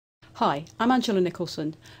Hi, I'm Angela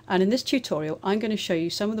Nicholson, and in this tutorial I'm going to show you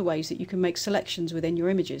some of the ways that you can make selections within your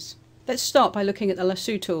images. Let's start by looking at the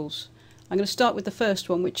lasso tools. I'm going to start with the first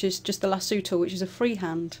one, which is just the lasso tool, which is a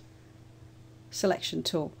freehand selection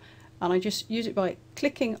tool, and I just use it by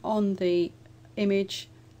clicking on the image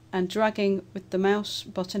and dragging with the mouse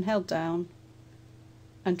button held down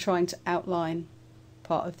and trying to outline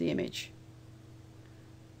part of the image.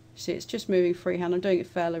 See, it's just moving freehand. I'm doing it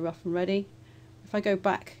fairly rough and ready. If I go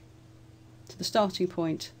back to the starting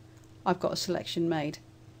point, I've got a selection made.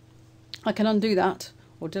 I can undo that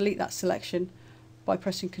or delete that selection by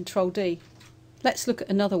pressing Ctrl D. Let's look at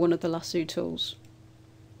another one of the lasso tools.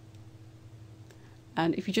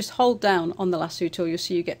 And if you just hold down on the lasso tool, you'll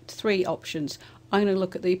see you get three options. I'm going to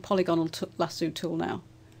look at the polygonal lasso tool now.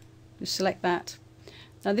 Just select that.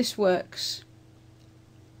 Now this works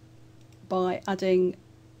by adding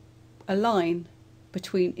a line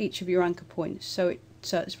between each of your anchor points, so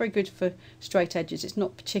it's very good for straight edges. It's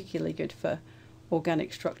not particularly good for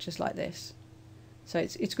organic structures like this. So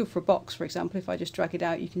it's good for a box, for example. If I just drag it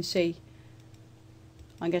out, you can see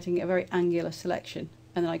I'm getting a very angular selection.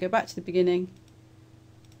 And then I go back to the beginning,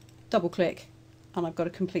 double click, and I've got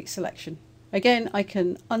a complete selection. Again, I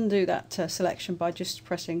can undo that selection by just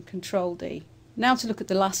pressing Ctrl D. Now to look at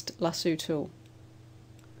the last lasso tool.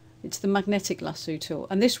 It's the magnetic lasso tool,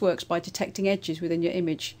 and this works by detecting edges within your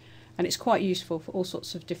image, and it's quite useful for all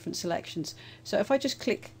sorts of different selections. So if I just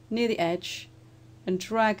click near the edge and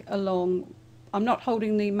drag along, I'm not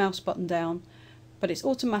holding the mouse button down, but it's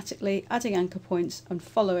automatically adding anchor points and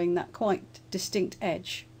following that quite distinct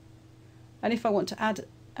edge. And if I want to add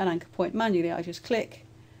an anchor point manually, I just click,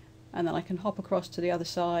 and then I can hop across to the other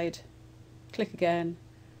side, click again,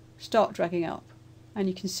 start dragging up, and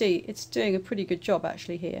you can see it's doing a pretty good job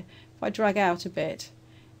actually here. If I drag out a bit,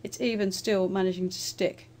 it's even still managing to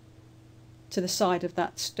stick to the side of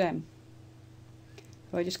that stem.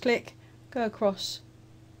 If I just click, go across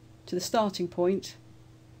to the starting point,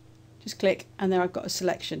 just click, and there I've got a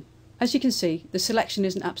selection. As you can see, the selection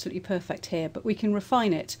isn't absolutely perfect here, but we can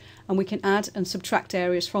refine it and we can add and subtract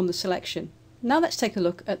areas from the selection. Now let's take a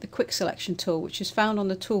look at the quick selection tool, which is found on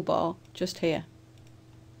the toolbar just here.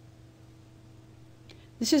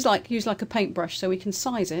 This is used like a paintbrush, so we can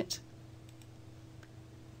size it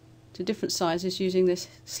to different sizes using this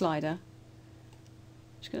slider.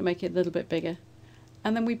 Just going to make it a little bit bigger,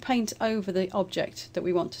 and then we paint over the object that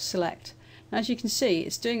we want to select. And as you can see,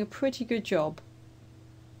 it's doing a pretty good job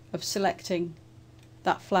of selecting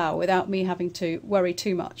that flower without me having to worry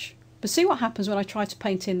too much. But see what happens when I try to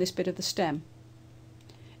paint in this bit of the stem.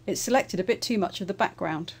 It's selected a bit too much of the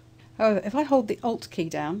background. However, if I hold the Alt key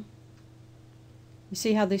down, you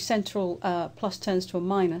see how the central plus turns to a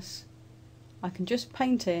minus. I can just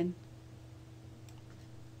paint in,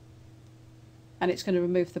 and it's going to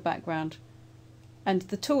remove the background. And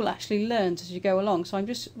the tool actually learns as you go along, so I'm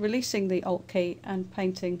just releasing the Alt key and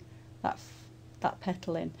painting that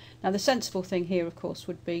petal in. Now the sensible thing here, of course,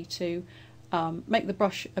 would be to make the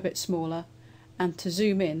brush a bit smaller and to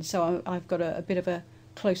zoom in, so I've got a bit of a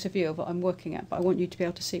closer view of what I'm working at, but I want you to be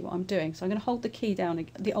able to see what I'm doing. So I'm going to hold the key down,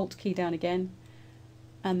 the Alt key down again,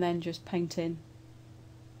 and then just paint in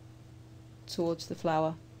towards the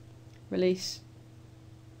flower. Release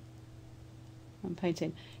and paint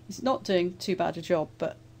in. It's not doing too bad a job,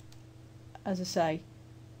 but as I say,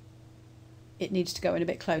 it needs to go in a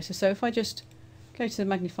bit closer. So if I just go to the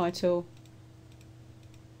magnify tool,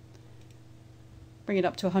 bring it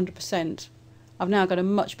up to 100%, I've now got a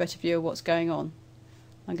much better view of what's going on.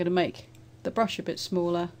 I'm going to make the brush a bit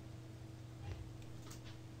smaller,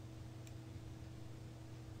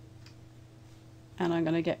 and I'm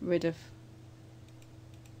going to get rid of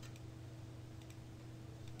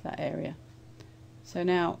that area. So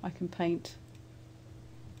now I can paint.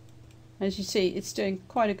 As you see, it's doing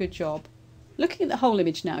quite a good job. Looking at the whole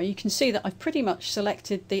image now, you can see that I've pretty much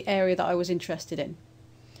selected the area that I was interested in.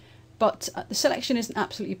 But the selection isn't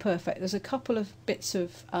absolutely perfect. There's a couple of bits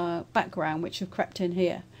of background which have crept in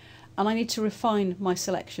here, and I need to refine my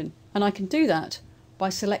selection. And I can do that by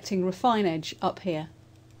selecting Refine Edge up here.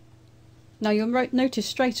 Now you'll notice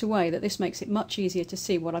straight away that this makes it much easier to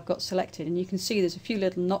see what I've got selected, and you can see there's a few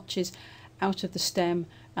little notches out of the stem,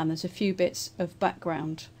 and there's a few bits of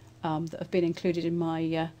background that have been included in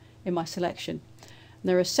my selection. And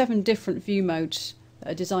there are 7 different view modes that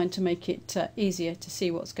are designed to make it easier to see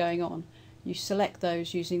what's going on. You select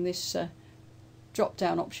those using this drop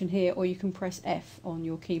down option here, or you can press F on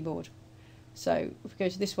your keyboard. So if we go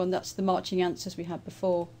to this one, that's the marching ants as we had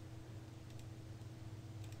before.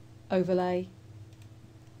 Overlay,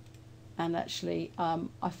 and actually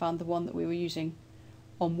I found the one that we were using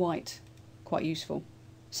on white quite useful.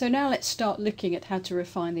 So now let's start looking at how to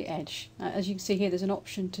refine the edge. As you can see here, there's an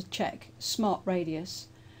option to check Smart Radius,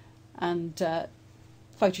 and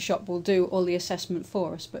Photoshop will do all the assessment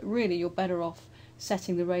for us, but really you're better off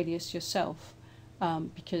setting the radius yourself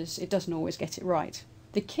because it doesn't always get it right.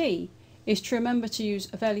 The key is to remember to use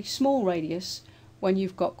a fairly small radius when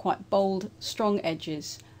you've got quite bold, strong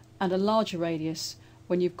edges, and a larger radius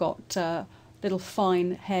when you've got little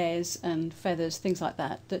fine hairs and feathers, things like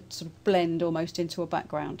that, that sort of blend almost into a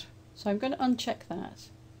background. So I'm going to uncheck that,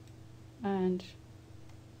 and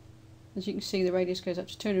as you can see the radius goes up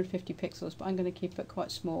to 250 pixels, but I'm going to keep it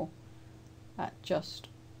quite small at just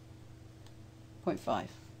 0.5.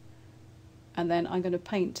 And then I'm going to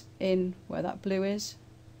paint in where that blue is,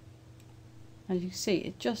 and you can see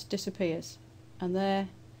it just disappears, and there,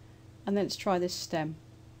 and then let's try this stem.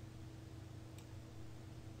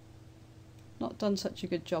 Not done such a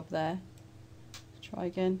good job there. Let's try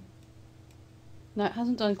again. No, it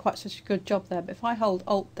hasn't done quite such a good job there, but if I hold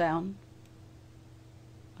Alt down,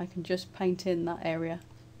 I can just paint in that area.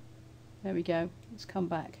 There we go. Let's come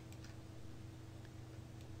back.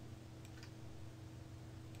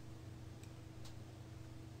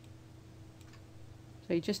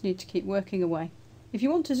 So you just need to keep working away. If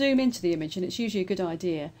you want to zoom into the image, and it's usually a good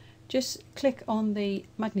idea, just click on the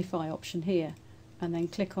magnify option here and then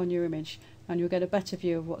click on your image, and you'll get a better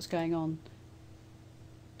view of what's going on.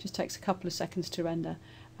 Just takes a couple of seconds to render,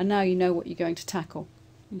 and now you know what you're going to tackle.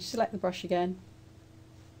 You select the brush again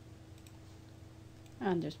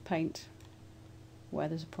and just paint where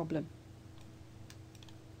there's a problem.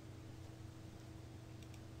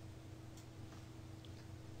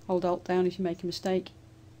 Hold Alt down if you make a mistake,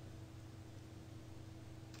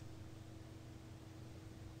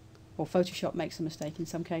 or Photoshop makes a mistake in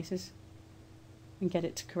some cases, and get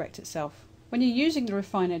it to correct itself. When you're using the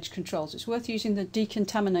Refine Edge controls, it's worth using the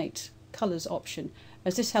Decontaminate Colours option,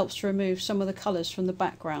 as this helps to remove some of the colours from the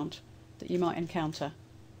background that you might encounter.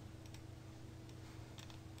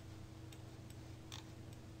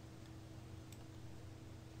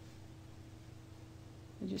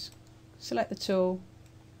 You just select the tool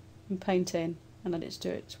and paint in and let it do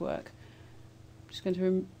its work. I'm just going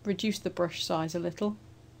to reduce the brush size a little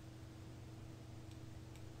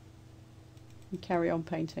and carry on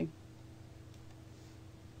painting.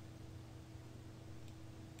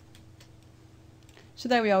 So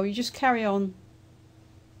there we are, you just carry on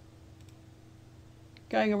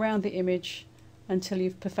going around the image until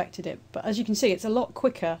you've perfected it. But as you can see, it's a lot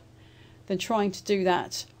quicker than trying to do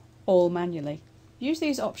that all manually. Use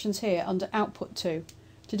these options here under Output To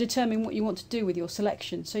determine what you want to do with your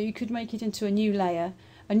selection. So you could make it into a new layer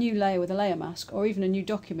with a layer mask, or even a new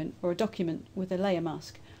document, or a document with a layer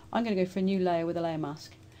mask. I'm going to go for a new layer with a layer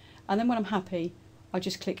mask. And then when I'm happy, I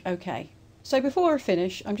just click OK. So before I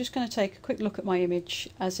finish, I'm just going to take a quick look at my image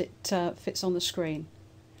as it fits on the screen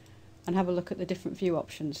and have a look at the different view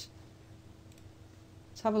options.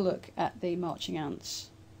 Let's have a look at the marching ants.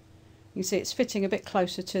 You can see it's fitting a bit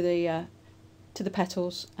closer to the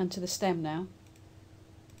petals and to the stem now.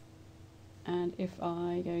 And if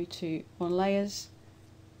I go to on layers,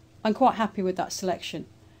 I'm quite happy with that selection.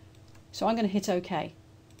 So I'm going to hit OK.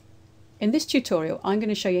 In this tutorial, I'm going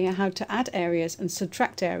to show you how to add areas and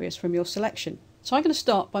subtract areas from your selection. So I'm going to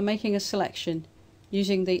start by making a selection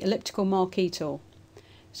using the elliptical marquee tool.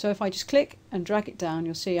 So if I just click and drag it down,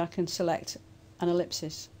 you'll see I can select an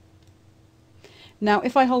ellipsis. Now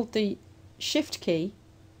if I hold the Shift key,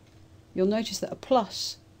 you'll notice that a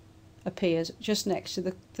plus appears just next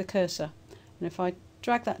to the cursor. And if I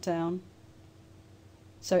drag that down,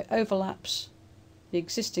 so it overlaps the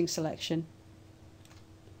existing selection,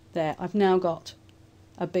 there, I've now got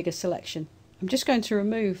a bigger selection. I'm just going to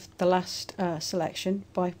remove the last selection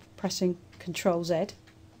by pressing Ctrl Z.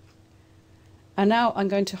 And now I'm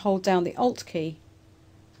going to hold down the Alt key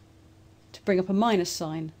to bring up a minus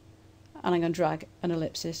sign, and I'm going to drag an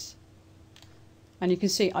ellipsis. And you can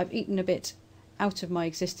see I've eaten a bit out of my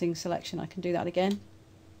existing selection. I can do that again.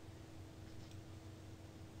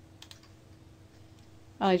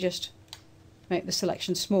 And I just make the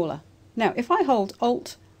selection smaller. Now if I hold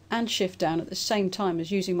Alt and Shift down at the same time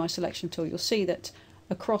as using my selection tool, you'll see that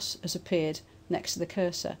a cross has appeared next to the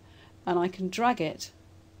cursor, and I can drag it,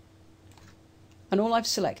 and all I've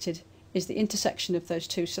selected is the intersection of those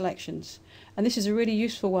two selections. And this is a really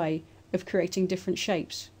useful way of creating different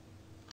shapes.